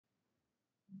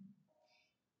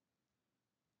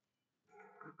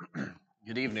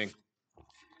Good evening.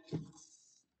 If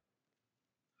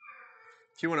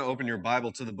you want to open your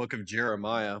Bible to the book of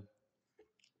Jeremiah,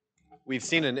 we've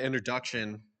seen an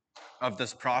introduction of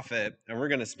this prophet, and we're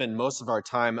going to spend most of our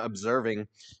time observing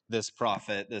this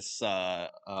prophet, this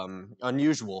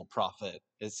unusual prophet,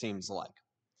 it seems like.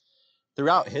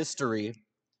 Throughout history,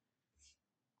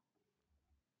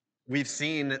 we've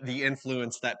seen the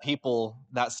influence that people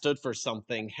that stood for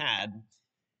something had,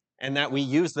 and that we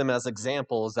use them as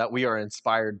examples that we are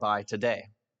inspired by today.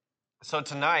 So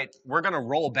tonight, we're going to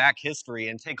roll back history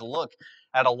and take a look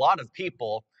at a lot of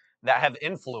people that have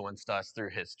influenced us through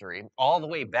history, all the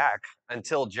way back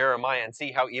until Jeremiah, and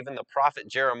see how even the prophet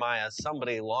Jeremiah,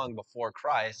 somebody long before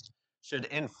Christ, should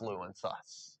influence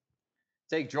us.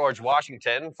 Take George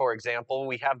Washington, for example.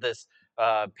 We have this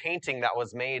painting that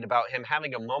was made about him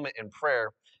having a moment in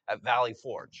prayer at Valley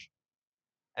Forge.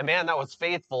 A man that was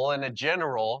faithful and a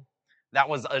general that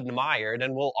was admired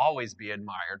and will always be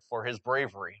admired for his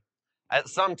bravery. At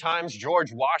some times,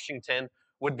 George Washington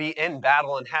would be in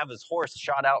battle and have his horse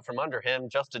shot out from under him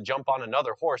just to jump on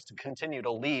another horse to continue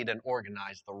to lead and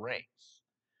organize the ranks.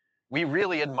 We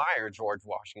really admire George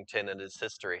Washington and his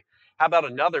history. How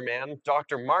about another man,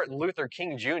 Dr. Martin Luther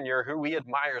King Jr., who we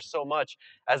admire so much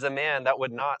as a man that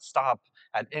would not stop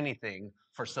at anything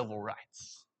for civil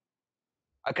rights?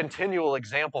 A continual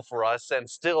example for us and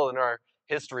still in our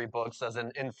history books as an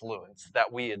influence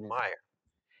that we admire.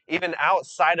 Even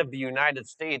outside of the United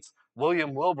States,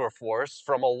 William Wilberforce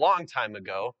from a long time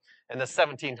ago in the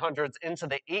 1700s into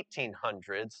the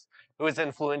 1800s, who was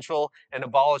influential in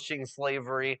abolishing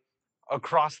slavery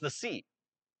across the sea.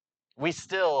 We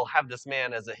still have this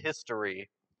man as a history,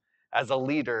 as a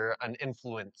leader, an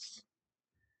influence.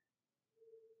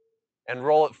 And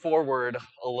roll it forward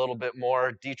a little bit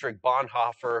more, Dietrich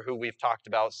Bonhoeffer, who we've talked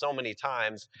about so many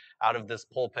times out of this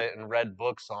pulpit and read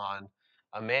books on,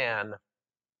 a man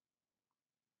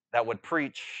that would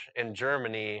preach in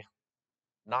Germany,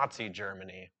 Nazi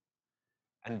Germany,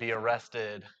 and be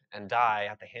arrested and die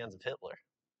at the hands of Hitler.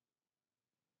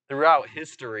 Throughout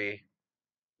history,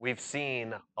 we've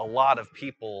seen a lot of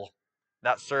people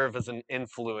that serve as an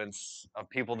influence of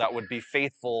people that would be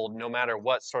faithful no matter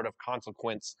what sort of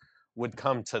consequence would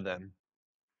come to them.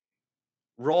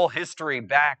 Roll history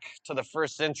back to the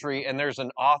first century, and there's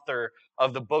an author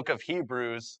of the book of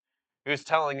Hebrews who's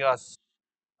telling us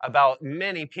about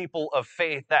many people of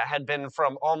faith that had been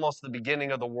from almost the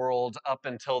beginning of the world up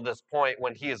until this point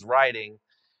when he is writing.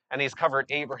 And he's covered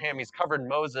Abraham, he's covered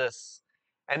Moses,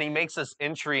 and he makes this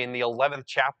entry in the 11th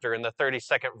chapter in the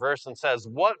 32nd verse and says,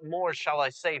 "What more shall I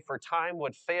say? For time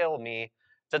would fail me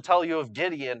to tell you of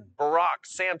Gideon, Barak,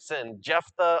 Samson,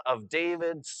 Jephthah, of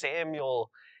David,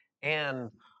 Samuel, and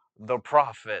the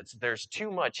prophets." There's too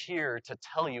much here to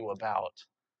tell you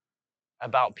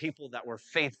about people that were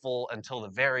faithful until the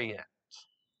very end,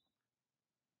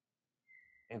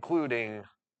 including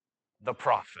the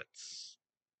prophets,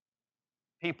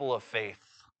 people of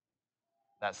faith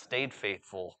that stayed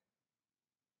faithful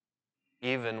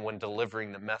even when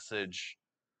delivering the message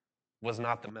was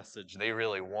not the message they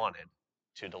really wanted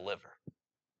to deliver.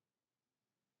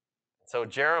 So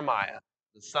Jeremiah,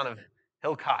 the son of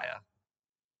Hilkiah,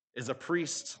 is a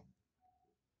priest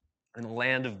in the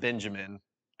land of Benjamin,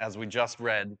 as we just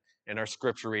read in our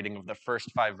scripture reading of the first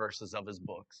 5 verses of his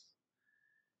books,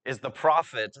 is the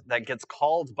prophet that gets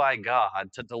called by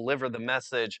God to deliver the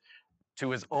message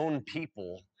to his own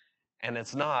people, and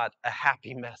it's not a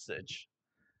happy message.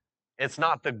 It's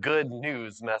not the good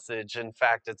news message. In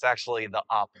fact, it's actually the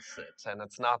opposite, and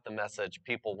it's not the message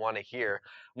people want to hear.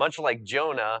 Much like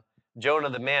Jonah,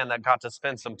 Jonah, the man that got to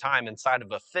spend some time inside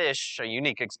of a fish, a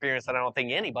unique experience that I don't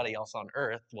think anybody else on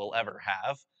earth will ever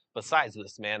have besides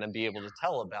this man and be able to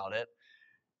tell about it,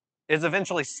 is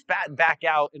eventually spat back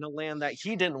out in a land that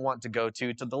he didn't want to go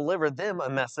to deliver them a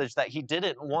message that he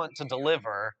didn't want to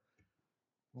deliver.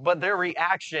 But their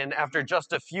reaction after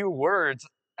just a few words,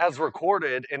 as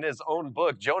recorded in his own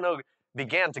book, Jonah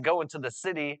began to go into the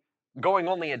city, going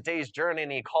only a day's journey,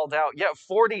 and he called out, "Yet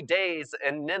 40 days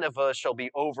and Nineveh shall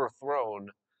be overthrown."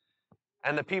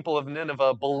 And the people of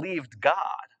Nineveh believed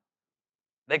God.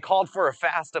 They called for a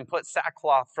fast and put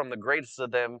sackcloth from the greatest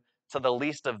of them to the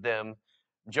least of them.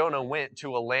 Jonah went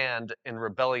to a land in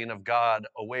rebellion of God,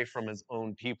 away from his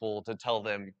own people, to tell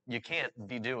them, "You can't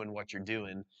be doing what you're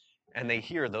doing." And they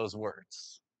hear those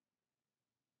words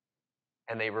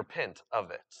and they repent of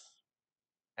it.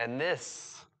 And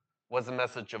this was the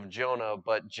message of Jonah,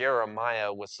 but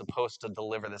Jeremiah was supposed to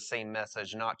deliver the same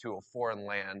message, not to a foreign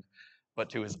land, but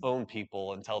to his own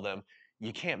people, and tell them,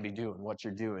 "You can't be doing what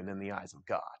you're doing in the eyes of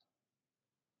God."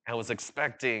 I was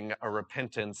expecting a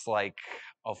repentance like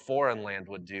a foreign land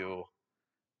would do,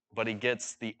 but he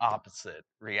gets the opposite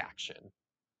reaction.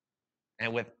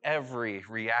 And with every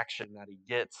reaction that he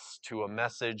gets to a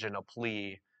message and a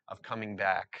plea of coming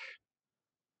back,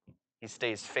 he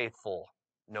stays faithful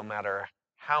no matter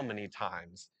how many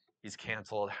times he's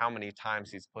canceled, how many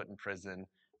times he's put in prison,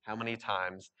 how many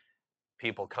times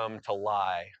people come to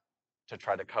lie to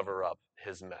try to cover up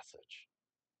his message.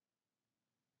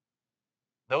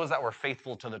 Those that were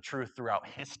faithful to the truth throughout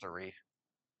history,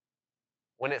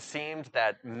 when it seemed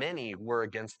that many were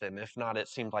against them, if not, it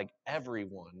seemed like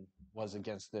everyone was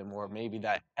against them, or maybe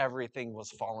that everything was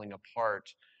falling apart,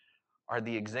 are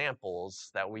the examples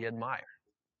that we admire.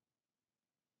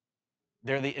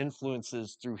 They're the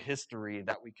influences through history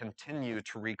that we continue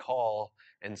to recall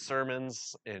in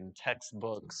sermons, in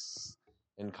textbooks,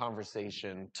 in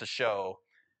conversation to show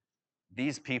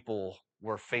these people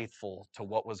were faithful to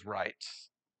what was right,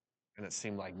 and it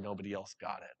seemed like nobody else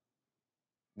got it.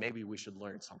 Maybe we should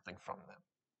learn something from them.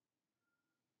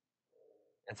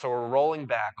 And so we're rolling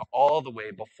back all the way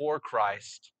before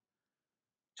Christ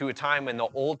to a time in the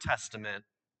Old Testament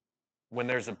when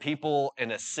there's a people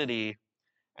in a city,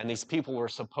 and these people were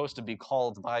supposed to be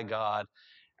called by God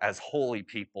as holy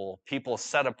people, people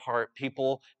set apart,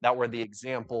 people that were the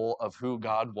example of who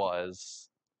God was.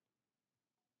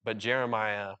 But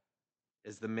Jeremiah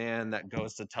is the man that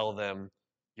goes to tell them,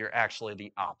 you're actually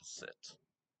the opposite.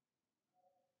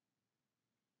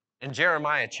 In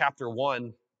Jeremiah chapter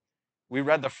 1, we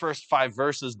read the first 5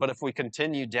 verses, but if we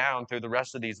continue down through the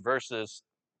rest of these verses,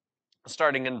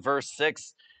 starting in verse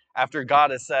 6, after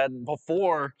God has said,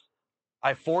 before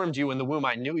I formed you in the womb,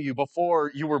 I knew you.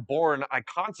 Before you were born, I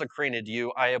consecrated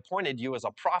you. I appointed you as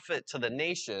a prophet to the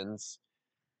nations.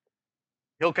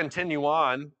 He'll continue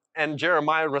on, and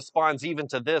Jeremiah responds even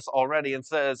to this already and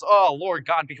says, oh, Lord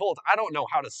God, behold, I don't know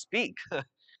how to speak,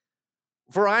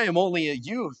 for I am only a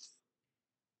youth.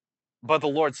 But the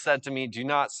Lord said to me, do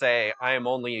not say, I am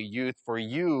only a youth, for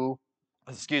you,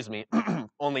 excuse me,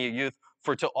 only a youth,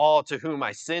 for to all to whom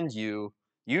I send you,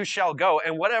 you shall go,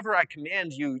 and whatever I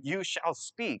command you, you shall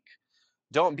speak.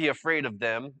 Don't be afraid of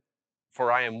them,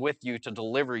 for I am with you to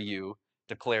deliver you,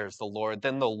 declares the Lord.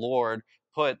 Then the Lord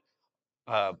put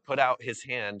out his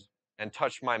hand and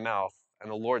touched my mouth.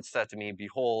 And the Lord said to me,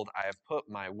 behold, I have put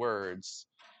my words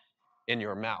in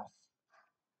your mouth.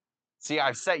 See,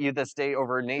 I've set you this day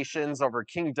over nations, over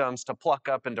kingdoms, to pluck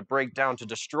up and to break down, to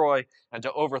destroy and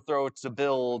to overthrow, to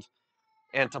build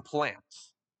and to plant.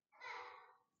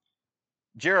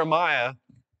 Jeremiah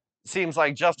seems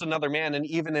like just another man, and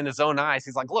even in his own eyes,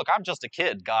 he's like, look, I'm just a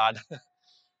kid, God.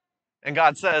 And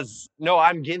God says, no,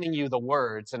 I'm giving you the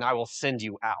words, and I will send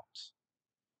you out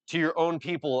to your own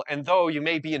people. And though you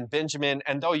may be in Benjamin,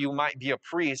 and though you might be a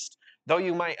priest, though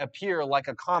you might appear like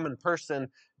a common person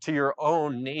to your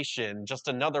own nation, just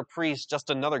another priest, just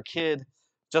another kid,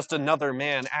 just another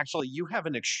man, actually, you have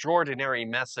an extraordinary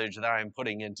message that I'm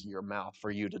putting into your mouth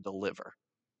for you to deliver.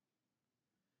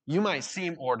 You might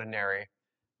seem ordinary,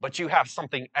 but you have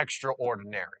something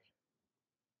extraordinary.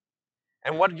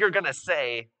 And what you're going to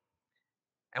say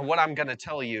and what I'm going to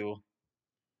tell you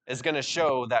is going to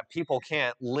show that people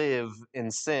can't live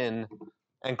in sin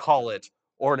and call it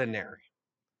ordinary.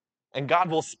 And God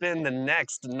will spend the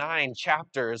next 9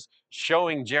 chapters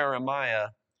showing Jeremiah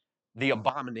the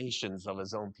abominations of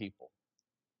his own people,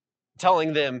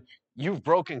 telling them, you've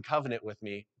broken covenant with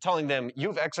me, telling them,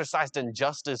 you've exercised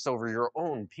injustice over your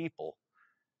own people,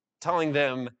 telling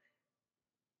them,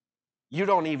 you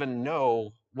don't even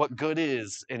know what good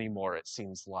is anymore, it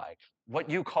seems like. What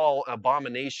you call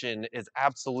abomination is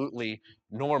absolutely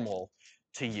normal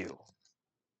to you.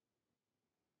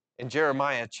 In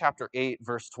Jeremiah chapter 8,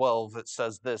 verse 12, it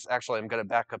says this. Actually, I'm going to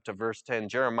back up to verse 10.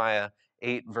 Jeremiah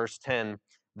 8, verse 10.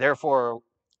 Therefore,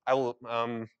 I will,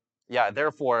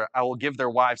 therefore I will give their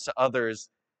wives to others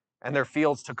and their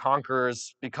fields to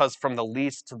conquerors, because from the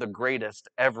least to the greatest,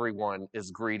 everyone is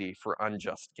greedy for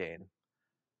unjust gain.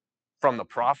 From the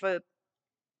prophet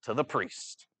to the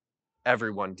priest,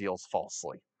 everyone deals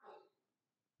falsely.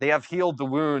 They have healed the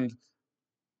wound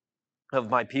of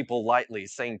my people lightly,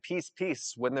 saying, peace,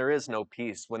 peace, when there is no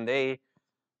peace.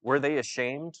 Were they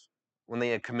ashamed when they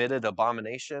had committed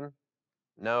abomination?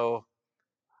 No,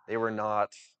 they were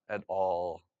not at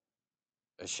all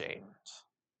ashamed.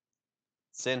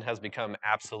 Sin has become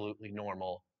absolutely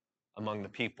normal among the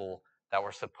people that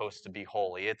were supposed to be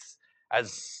holy. It's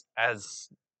as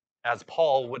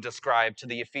Paul would describe to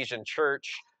the Ephesian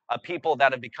church, a people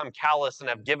that have become callous and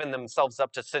have given themselves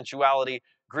up to sensuality,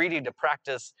 greedy to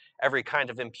practice every kind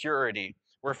of impurity.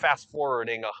 We're fast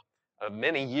forwarding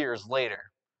many years later,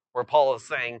 where Paul is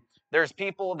saying there's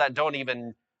people that don't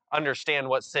even understand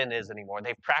what sin is anymore.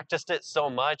 They've practiced it so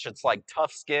much, it's like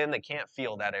tough skin. They can't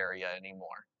feel that area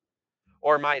anymore.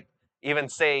 Or might even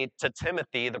say to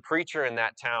Timothy, the preacher in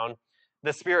that town,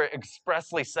 the Spirit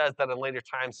expressly says that in later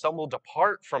times, some will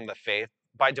depart from the faith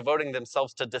by devoting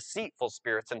themselves to deceitful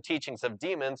spirits and teachings of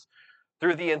demons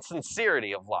through the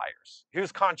insincerity of liars,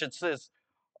 whose consciences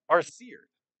are seared.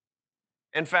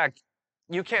 In fact,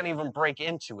 you can't even break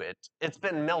into it. It's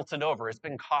been melted over, it's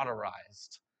been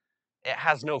cauterized. It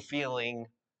has no feeling.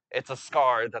 It's a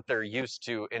scar that they're used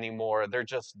to anymore. They're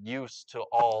just used to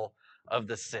all of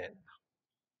the sin.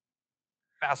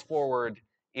 Fast forward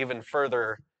even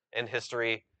further in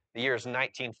history, the year is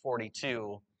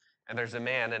 1942, and there's a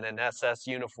man in an SS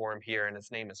uniform here, and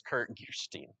his name is Kurt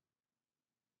Gierstein.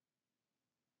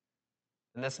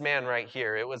 And this man right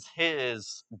here, it was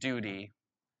his duty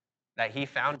that he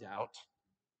found out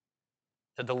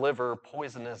to deliver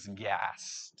poisonous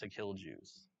gas to kill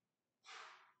Jews.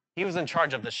 He was in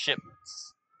charge of the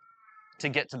shipments to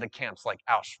get to the camps like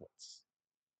Auschwitz.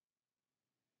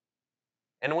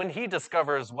 And when he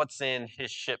discovers what's in his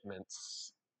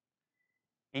shipments,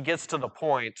 he gets to the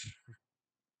point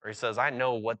where he says, I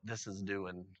know what this is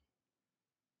doing.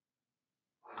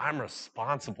 I'm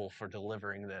responsible for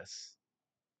delivering this.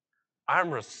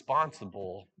 I'm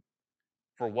responsible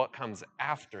for what comes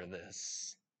after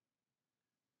this.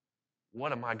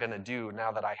 What am I going to do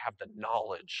now that I have the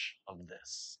knowledge of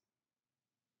this?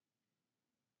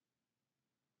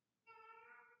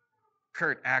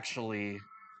 Kurt actually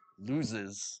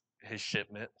loses his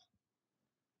shipment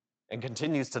and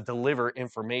continues to deliver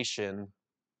information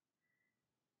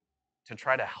to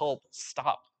try to help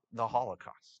stop the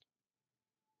Holocaust.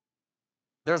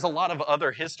 There's a lot of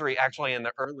other history actually in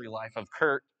the early life of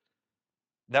Kurt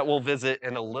that we'll visit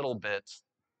in a little bit.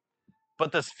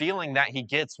 But this feeling that he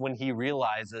gets when he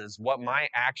realizes what my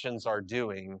actions are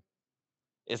doing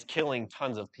is killing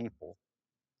tons of people.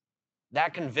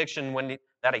 That conviction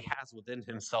that he has within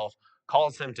himself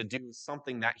calls him to do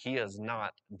something that he is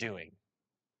not doing.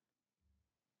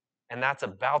 And that's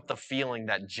about the feeling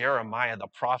that Jeremiah the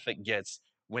prophet gets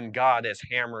when God is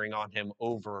hammering on him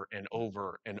over and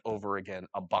over and over again: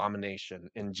 abomination,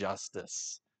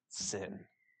 injustice, sin.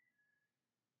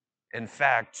 In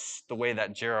fact, the way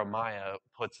that Jeremiah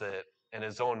puts it in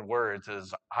his own words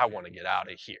is, I want to get out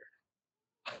of here.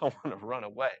 I want to run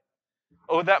away.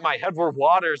 Oh, that my head were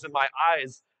waters and my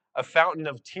eyes a fountain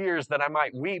of tears, that I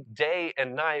might weep day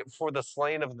and night for the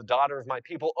slain of the daughter of my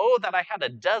people. Oh, that I had a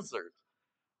desert,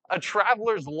 a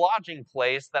traveler's lodging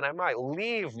place, that I might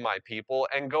leave my people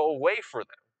and go away for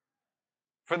them.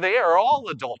 For they are all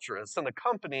adulterous and the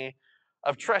company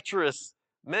of treacherous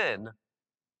men.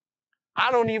 I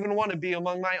don't even want to be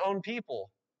among my own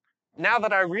people. Now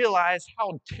that I realize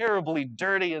how terribly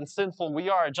dirty and sinful we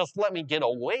are, just let me get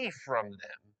away from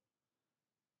them.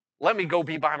 Let me go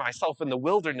be by myself in the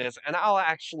wilderness, and I'll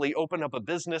actually open up a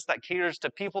business that caters to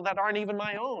people that aren't even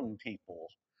my own people.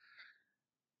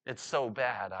 It's so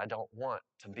bad. I don't want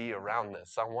to be around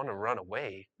this. I want to run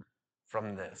away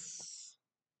from this.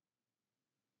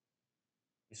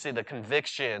 You see, the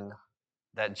conviction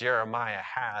that Jeremiah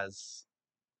has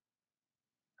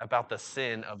about the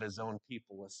sin of his own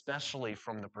people, especially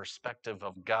from the perspective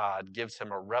of God, gives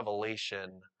him a revelation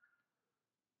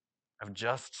of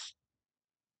just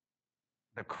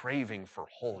the craving for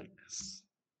holiness,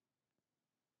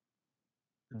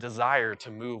 the desire to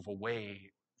move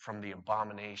away from the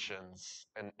abominations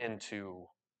and into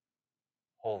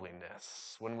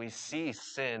holiness. When we see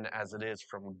sin as it is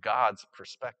from God's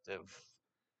perspective,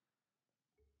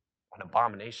 an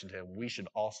abomination to him, we should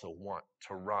also want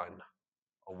to run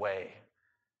away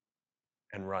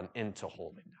and run into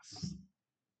holiness.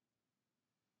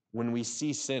 When we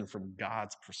see sin from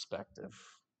God's perspective,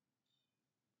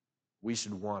 we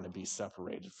should want to be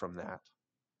separated from that.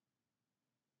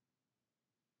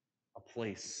 A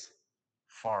place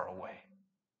far away.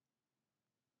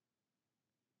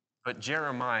 But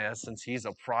Jeremiah, since he's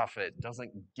a prophet,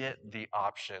 doesn't get the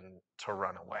option to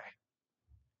run away.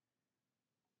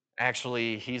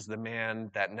 Actually, he's the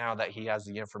man that now that he has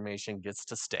the information gets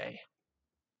to stay.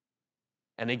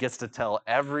 And he gets to tell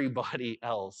everybody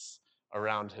else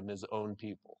around him, his own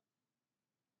people,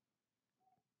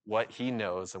 what he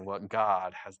knows and what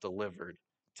God has delivered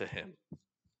to him.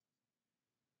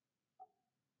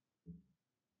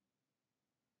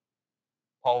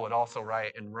 Paul would also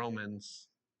write in Romans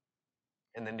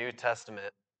in the New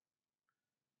Testament,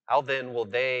 how then will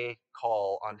they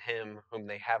call on him whom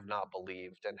they have not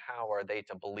believed? And how are they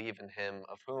to believe in him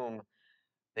of whom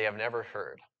they have never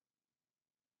heard?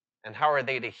 And how are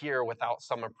they to hear without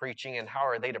someone preaching? And how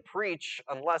are they to preach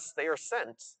unless they are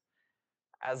sent?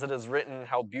 As it is written,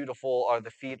 how beautiful are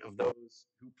the feet of those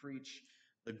who preach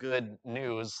the good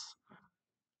news.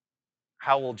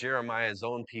 How will Jeremiah's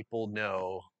own people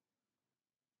know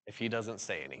if he doesn't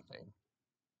say anything?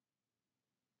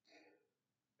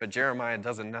 But Jeremiah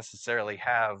doesn't necessarily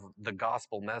have the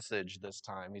gospel message this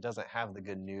time. He doesn't have the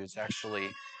good news. Actually,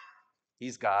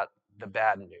 he's got the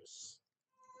bad news.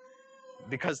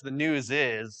 Because the news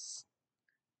is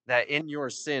that in your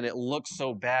sin, it looks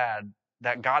so bad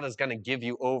that God is going to give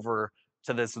you over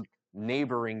to this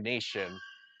neighboring nation.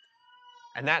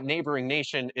 And that neighboring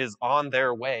nation is on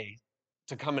their way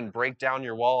to come and break down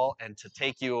your wall and to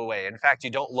take you away. In fact, you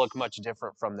don't look much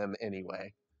different from them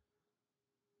anyway.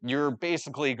 You're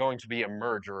basically going to be a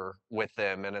merger with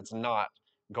them, and it's not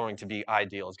going to be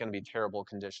ideal. It's going to be terrible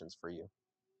conditions for you.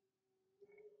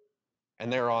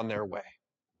 And they're on their way.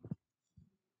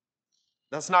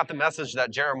 That's not the message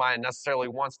that Jeremiah necessarily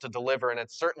wants to deliver, and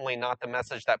it's certainly not the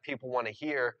message that people want to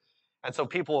hear. And so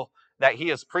people that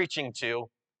he is preaching to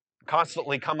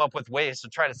constantly come up with ways to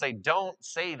try to say, don't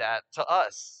say that to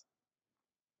us.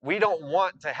 We don't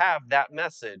want to have that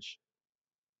message.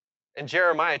 In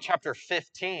Jeremiah chapter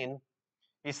 15,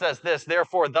 he says this,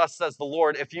 therefore, thus says the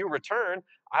Lord, if you return,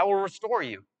 I will restore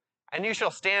you, and you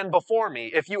shall stand before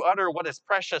me. If you utter what is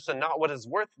precious and not what is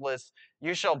worthless,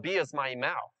 you shall be as my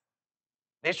mouth.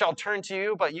 They shall turn to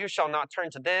you, but you shall not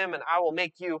turn to them, and I will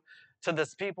make you to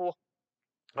this people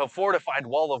a fortified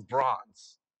wall of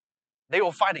bronze. They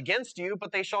will fight against you,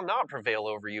 but they shall not prevail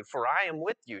over you, for I am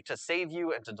with you to save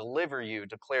you and to deliver you,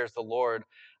 declares the Lord.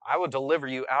 I will deliver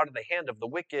you out of the hand of the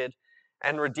wicked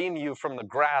and redeem you from the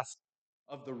grasp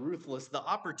of the ruthless. The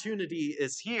opportunity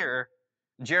is here.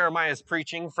 Jeremiah is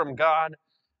preaching from God.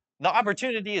 The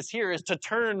opportunity is here is to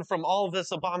turn from all of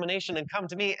this abomination and come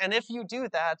to me. And if you do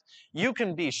that, you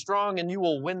can be strong and you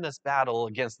will win this battle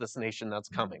against this nation that's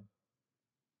coming.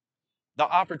 The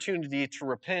opportunity to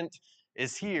repent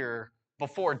is here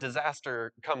before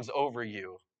disaster comes over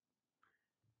you.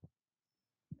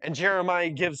 And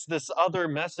Jeremiah gives this other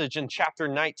message in chapter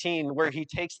 19 where he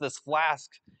takes this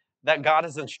flask that God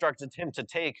has instructed him to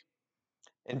take.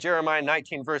 In Jeremiah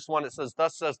 19, verse 1, it says,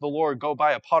 thus says the Lord, go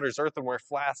buy a potter's earthenware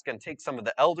flask and take some of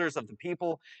the elders of the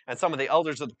people and some of the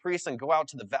elders of the priests and go out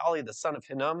to the valley of the son of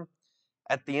Hinnom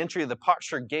at the entry of the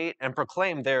potsherd gate and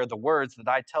proclaim there the words that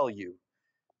I tell you.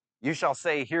 You shall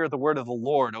say, hear the word of the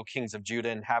Lord, O kings of Judah,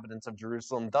 inhabitants of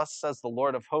Jerusalem. Thus says the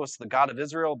Lord of hosts, the God of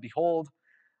Israel, behold,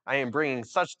 I am bringing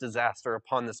such disaster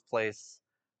upon this place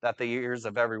that the ears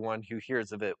of everyone who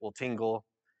hears of it will tingle.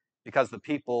 Because the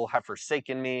people have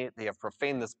forsaken me, they have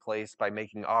profaned this place by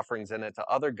making offerings in it to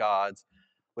other gods,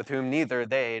 with whom neither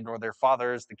they nor their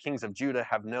fathers, the kings of Judah,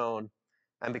 have known.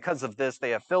 And because of this,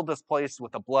 they have filled this place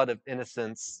with the blood of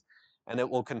innocents, and it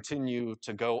will continue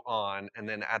to go on. And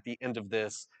then at the end of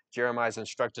this, Jeremiah is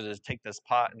instructed to take this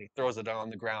pot and he throws it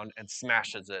on the ground and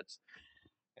smashes it.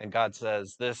 And God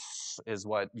says, this is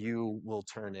what you will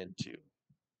turn into.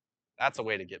 That's a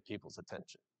way to get people's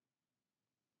attention.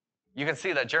 You can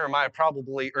see that Jeremiah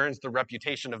probably earns the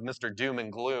reputation of Mr. Doom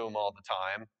and Gloom all the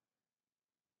time.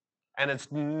 And it's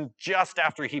just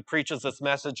after he preaches this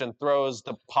message and throws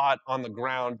the pot on the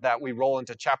ground that we roll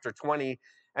into chapter 20.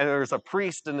 And there's a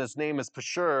priest, and his name is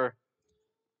Pashur.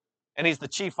 And he's the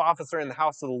chief officer in the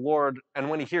house of the Lord. And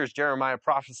when he hears Jeremiah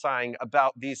prophesying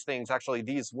about these things, actually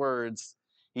these words,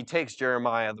 he takes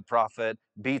Jeremiah the prophet,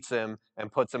 beats him,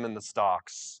 and puts him in the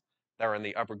stocks that are in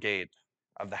the upper gate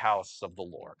of the house of the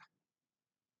Lord.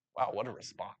 Wow, what a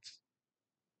response.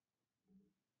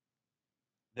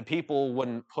 The people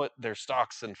wouldn't put their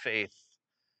stocks in faith,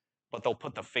 but they'll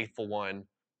put the faithful one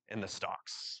in the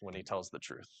stocks when he tells the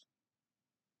truth.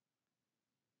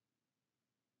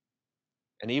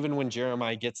 And even when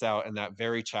Jeremiah gets out in that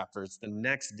very chapter, it's the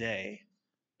next day,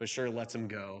 Bashir lets him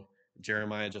go.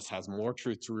 Jeremiah just has more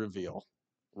truth to reveal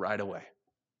right away.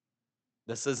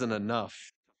 This isn't enough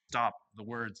to stop the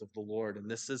words of the Lord, and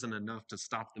this isn't enough to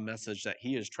stop the message that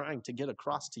he is trying to get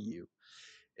across to you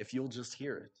if you'll just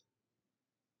hear it.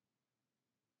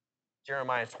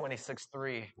 Jeremiah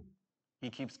 26:3, he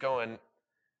keeps going.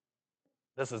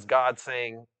 This is God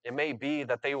saying, it may be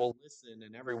that they will listen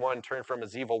and everyone turn from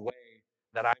his evil way,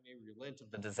 that I may relent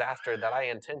of the disaster that I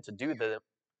intend to do them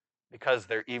because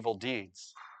their evil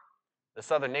deeds. The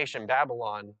southern nation,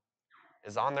 Babylon,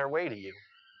 is on their way to you.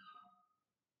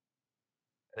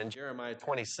 And in Jeremiah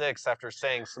 26, after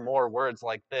saying some more words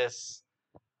like this,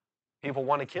 people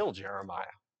want to kill Jeremiah.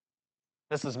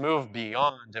 This is moved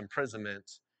beyond imprisonment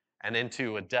and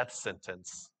into a death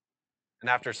sentence. And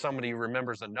after somebody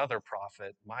remembers another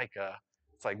prophet, Micah,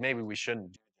 it's like maybe we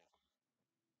shouldn't.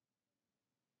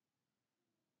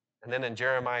 And then in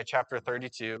Jeremiah chapter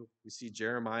 32, we see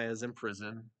Jeremiah is in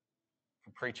prison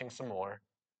for preaching some more.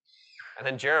 And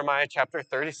then Jeremiah chapter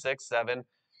 36:7,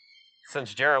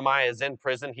 since Jeremiah is in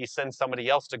prison, he sends somebody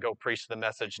else to go preach the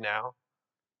message now.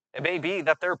 It may be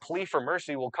that their plea for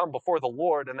mercy will come before the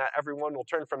Lord and that everyone will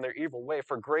turn from their evil way,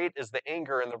 for great is the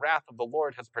anger and the wrath of the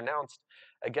Lord has pronounced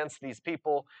against these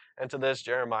people. And to this,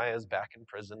 Jeremiah is back in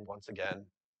prison once again.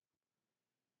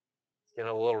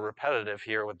 Getting a little repetitive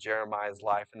here with Jeremiah's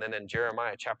life. And then in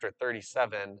Jeremiah chapter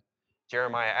 37,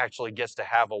 Jeremiah actually gets to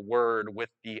have a word with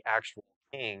the actual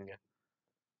king.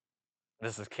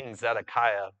 This is King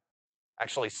Zedekiah,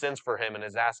 actually sends for him and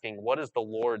is asking, "What is the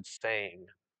Lord saying?"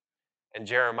 And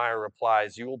Jeremiah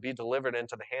replies, "You will be delivered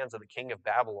into the hands of the king of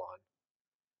Babylon."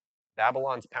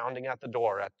 Babylon's pounding at the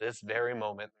door at this very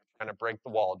moment, trying to break the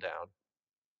wall down.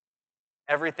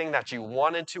 Everything that you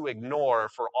wanted to ignore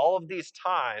for all of these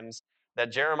times that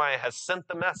Jeremiah has sent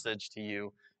the message to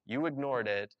you, you ignored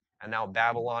it, and now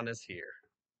Babylon is here.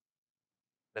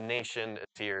 The nation is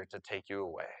here to take you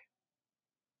away.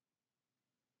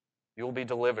 You will be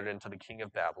delivered into the king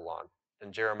of Babylon.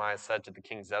 Then Jeremiah said to the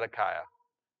king Zedekiah,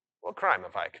 "What crime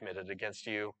have I committed against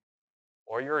you,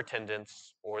 or your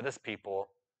attendants, or this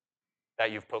people,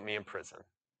 that you've put me in prison?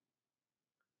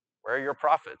 Where are your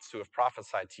prophets who have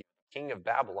prophesied to you? The king of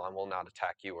Babylon will not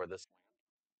attack you or this land."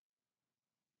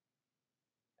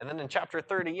 And then in chapter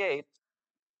 38,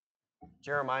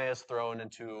 Jeremiah is thrown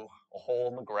into a hole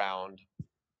in the ground,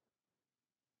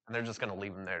 and they're just going to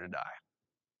leave him there to die.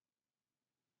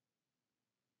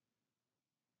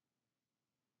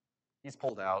 He's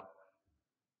pulled out,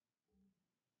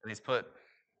 and he's put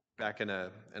back in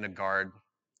a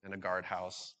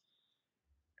guardhouse.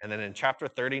 And then in chapter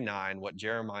 39, what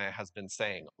Jeremiah has been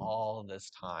saying all this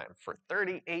time for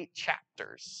 38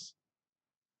 chapters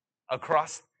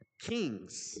across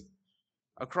kings,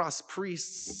 across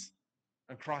priests,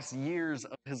 across years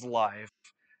of his life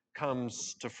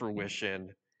comes to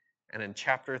fruition. And in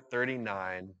chapter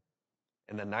 39,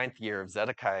 in the 9th year of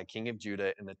Zedekiah, king of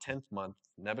Judah, in the 10th month,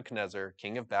 Nebuchadnezzar,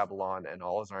 king of Babylon, and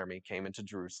all his army came into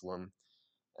Jerusalem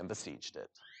and besieged it.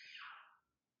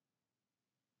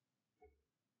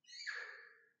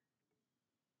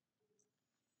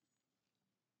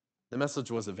 The message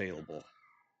was available.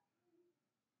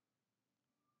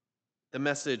 The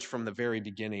message from the very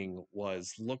beginning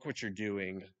was, look what you're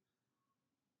doing.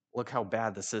 Look how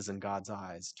bad this is in God's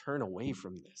eyes. Turn away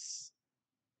from this.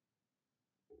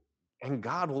 And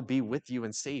God will be with you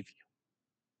and save you.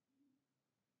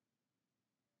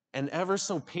 And ever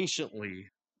so patiently,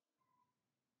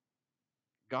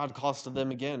 God calls to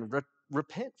them again,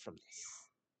 repent from this.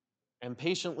 And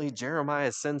patiently,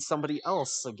 Jeremiah sends somebody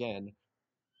else again.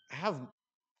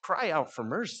 Cry out for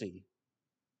mercy.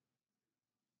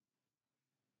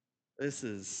 This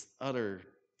is utter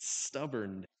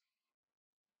stubborn.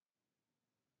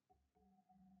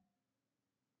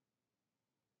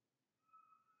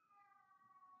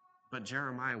 But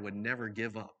Jeremiah would never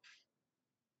give up.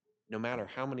 No matter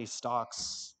how many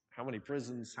stocks, how many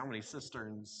prisons, how many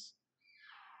cisterns,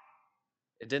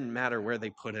 it didn't matter where they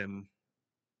put him.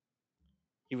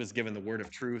 He was given the word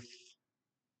of truth,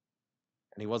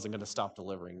 and he wasn't going to stop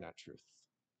delivering that truth.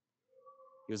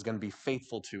 He was going to be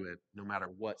faithful to it no matter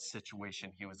what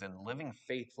situation he was in. Living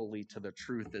faithfully to the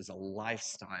truth is a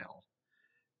lifestyle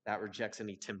that rejects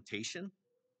any temptation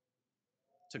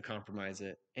to compromise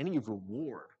it, any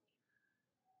reward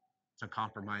to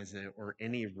compromise it, or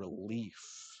any relief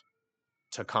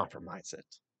to compromise it.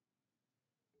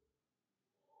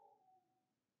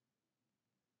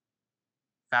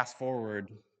 Fast forward,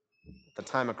 at the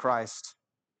time of Christ,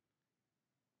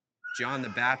 John the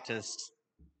Baptist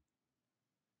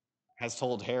has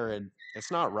told Herod,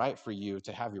 it's not right for you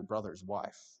to have your brother's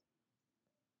wife.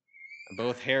 And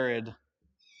both Herod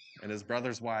and his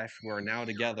brother's wife, who are now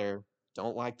together,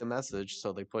 don't like the message,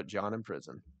 so they put John in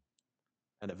prison.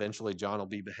 And eventually John will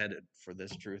be beheaded for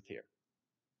this truth here.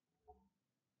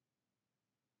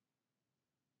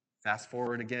 Fast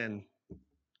forward again,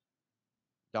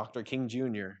 Dr. King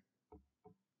Jr.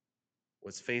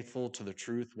 was faithful to the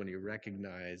truth when he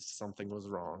recognized something was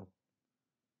wrong.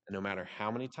 And no matter how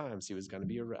many times he was going to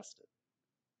be arrested,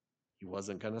 he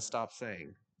wasn't going to stop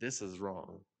saying, this is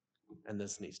wrong and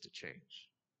this needs to change.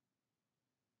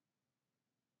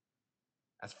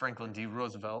 As Franklin D.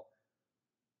 Roosevelt,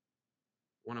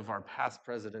 one of our past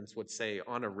presidents, would say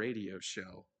on a radio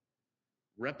show,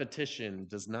 repetition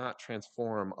does not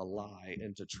transform a lie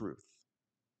into truth.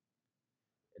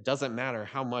 It doesn't matter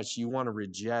how much you want to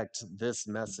reject this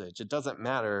message. It doesn't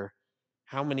matter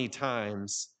how many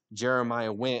times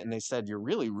Jeremiah went and they said, you're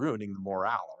really ruining the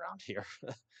morale around here.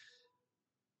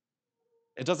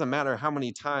 It doesn't matter how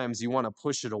many times you want to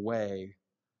push it away.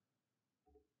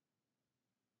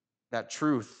 That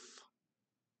truth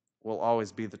will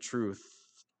always be the truth.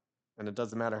 And it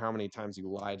doesn't matter how many times you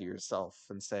lie to yourself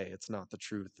and say it's not the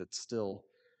truth, it's still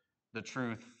the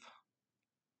truth.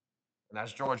 And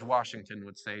as George Washington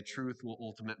would say, truth will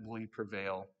ultimately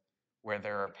prevail where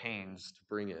there are pains to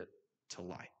bring it to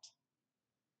light.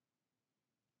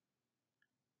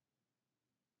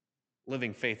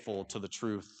 Living faithful to the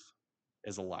truth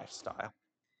is a lifestyle.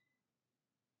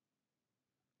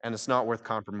 And it's not worth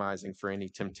compromising for any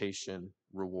temptation,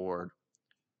 reward,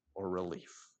 or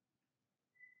relief.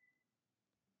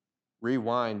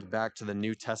 Rewind back to the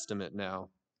New Testament now.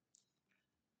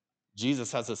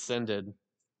 Jesus has ascended.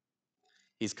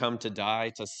 He's come to die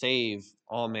to save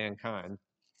all mankind.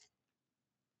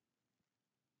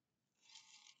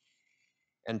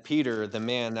 And Peter, the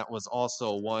man that was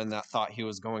also one that thought he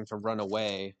was going to run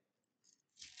away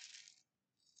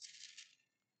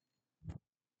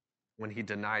when he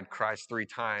denied Christ 3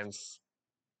 times,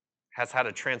 has had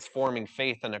a transforming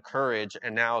faith and a courage,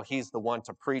 and now he's the one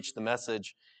to preach the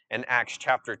message in Acts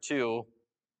chapter 2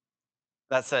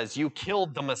 that says, "You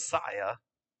killed the Messiah."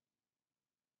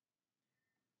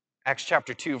 Acts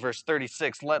chapter 2, verse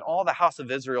 36, "Let all the house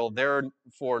of Israel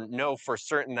therefore know for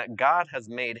certain that God has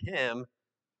made him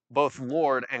both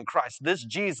Lord and Christ, this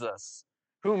Jesus,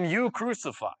 whom you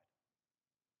crucified."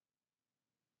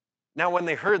 Now, when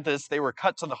they heard this, they were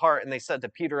cut to the heart, and they said to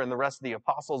Peter and the rest of the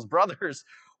apostles, "Brothers,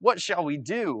 what shall we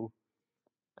do?"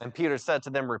 And Peter said to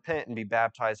them, "Repent and be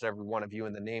baptized, every one of you,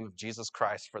 in the name of Jesus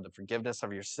Christ for the forgiveness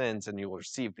of your sins, and you will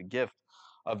receive the gift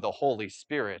of the Holy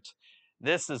Spirit."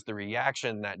 This is the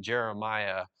reaction that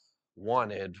Jeremiah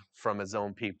wanted from his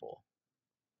own people.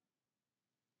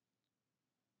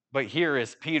 But here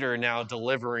is Peter now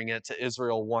delivering it to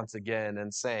Israel once again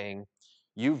and saying,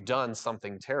 "You've done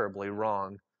something terribly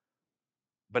wrong,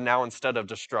 but now instead of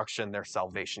destruction, there's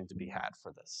salvation to be had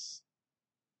for this.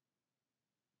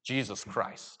 Jesus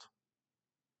Christ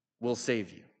will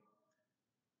save you."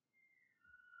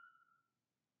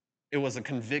 It was a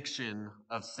conviction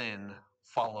of sin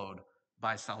followed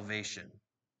by salvation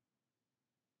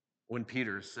when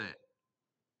Peter sinned.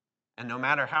 And no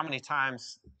matter how many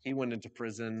times he went into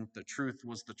prison, the truth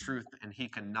was the truth, and he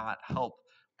could not help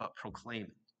but proclaim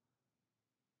it.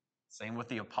 Same with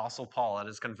the Apostle Paul at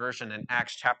his conversion in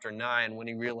Acts chapter 9 when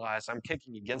he realized, I'm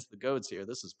kicking against the goads here.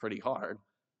 This is pretty hard.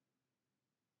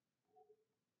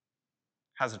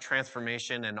 Has a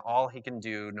transformation in all he can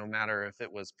do, no matter if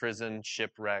it was prison,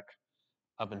 shipwreck,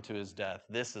 up into his death.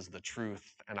 This is the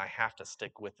truth, and I have to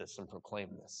stick with this and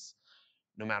proclaim this,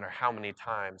 no matter how many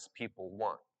times people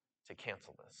want to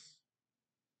cancel this.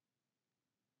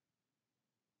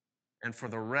 And for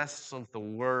the rest of the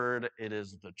word, it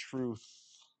is the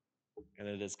truth, and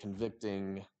it is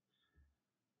convicting,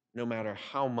 no matter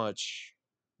how much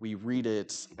we read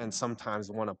it and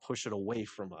sometimes want to push it away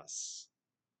from us.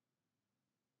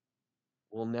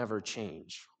 Will never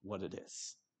change what it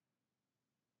is.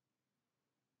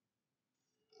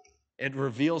 It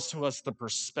reveals to us the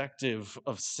perspective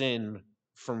of sin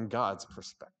from God's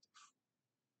perspective.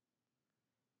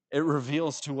 It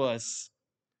reveals to us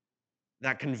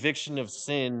that conviction of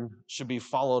sin should be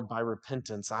followed by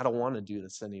repentance. I don't want to do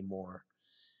this anymore.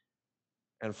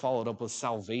 And followed up with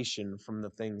salvation from the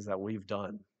things that we've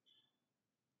done.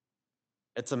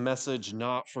 It's a message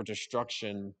not for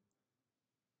destruction,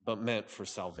 but meant for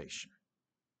salvation.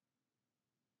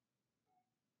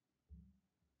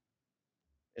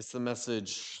 It's the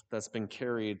message that's been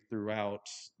carried throughout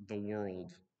the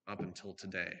world up until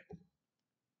today.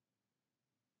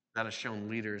 That has shown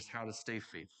leaders how to stay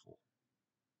faithful.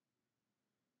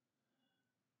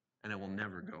 And it will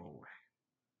never go away.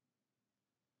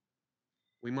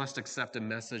 We must accept a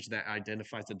message that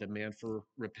identifies a demand for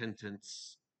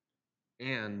repentance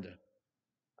and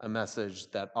a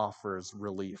message that offers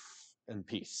relief and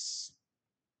peace.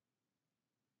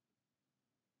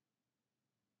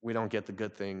 We don't get the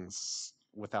good things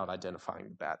without identifying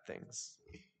the bad things.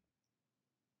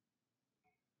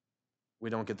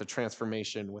 We don't get the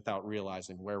transformation without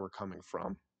realizing where we're coming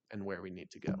from and where we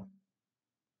need to go.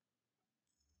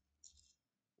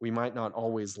 We might not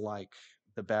always like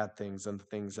the bad things and the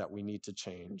things that we need to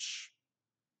change,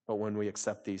 but when we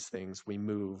accept these things, we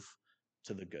move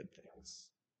to the good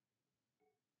things.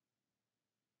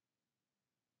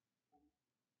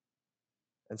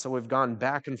 And so we've gone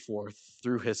back and forth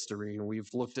through history, and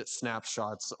we've looked at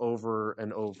snapshots over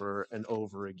and over and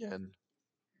over again.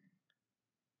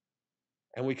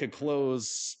 And we could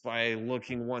close by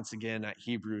looking once again at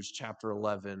Hebrews chapter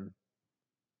 11,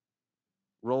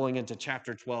 rolling into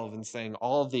chapter 12 and saying,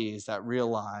 all these that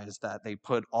realize that they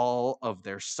put all of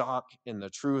their stock in the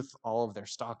truth, all of their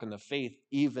stock in the faith,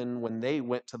 even when they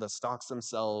went to the stocks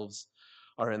themselves,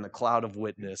 are in the cloud of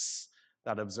witness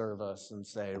that observe us and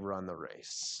say, run the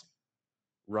race,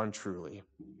 run truly,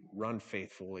 run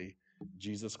faithfully.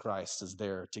 Jesus Christ is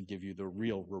there to give you the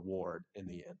real reward in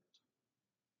the end.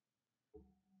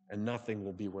 And nothing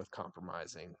will be worth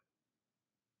compromising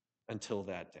until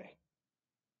that day.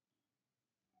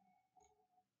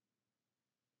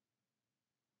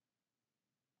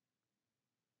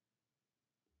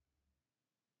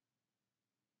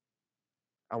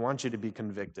 I want you to be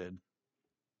convicted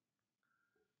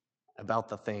about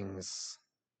the things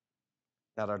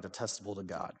that are detestable to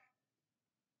God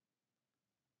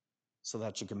so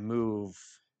that you can move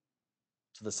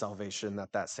to the salvation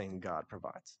that that same God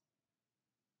provides.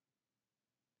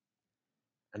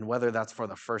 And whether that's for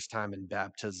the first time in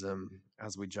baptism,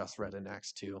 as we just read in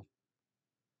Acts 2,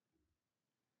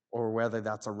 or whether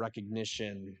that's a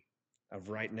recognition of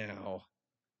right now,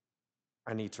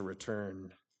 I need to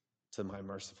return to my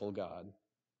merciful God,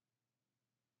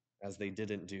 as they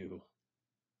didn't do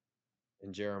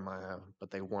in Jeremiah,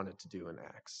 but they wanted to do in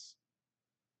Acts.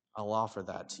 I'll offer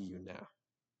that to you now.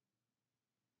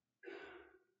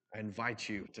 I invite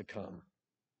you to come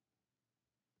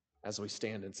as we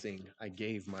stand and sing, I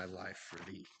gave my life for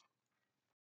thee.